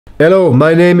Hello,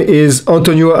 my name is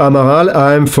Antonio Amaral.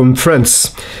 I am from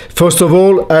France. First of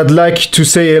all, I'd like to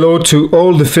say hello to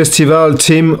all the festival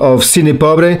team of Cine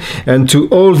Pobre and to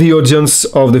all the audience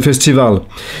of the festival.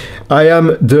 I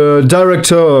am the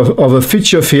director of a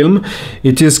feature film.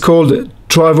 It is called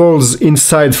Travels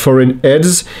Inside Foreign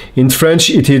Heads. In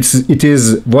French, it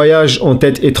is Voyage en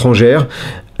tête étrangère,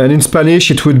 and in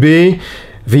Spanish, it would be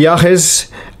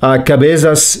Viajes a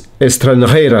cabezas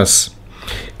extranjeras.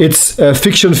 It's a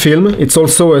fiction film. It's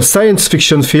also a science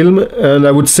fiction film, and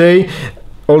I would say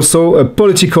also a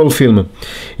political film.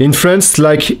 In France,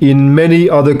 like in many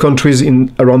other countries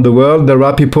around the world, there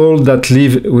are people that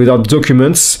live without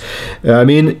documents. I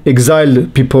mean,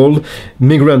 exiled people,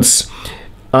 migrants.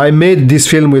 I made this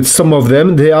film with some of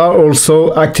them. They are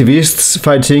also activists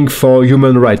fighting for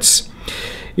human rights.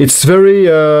 It's very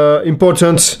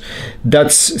important that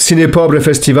Cine Pobre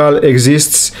Festival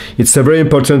exists. It's a very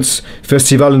important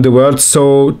festival in the world.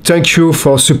 So thank you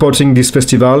for supporting this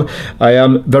festival. I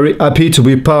am very happy to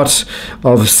be part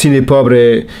of Cine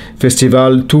Pobre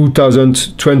Festival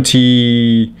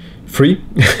 2023.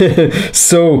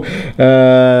 So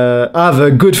have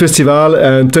a good festival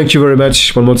and thank you very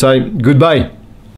much one more time. Goodbye.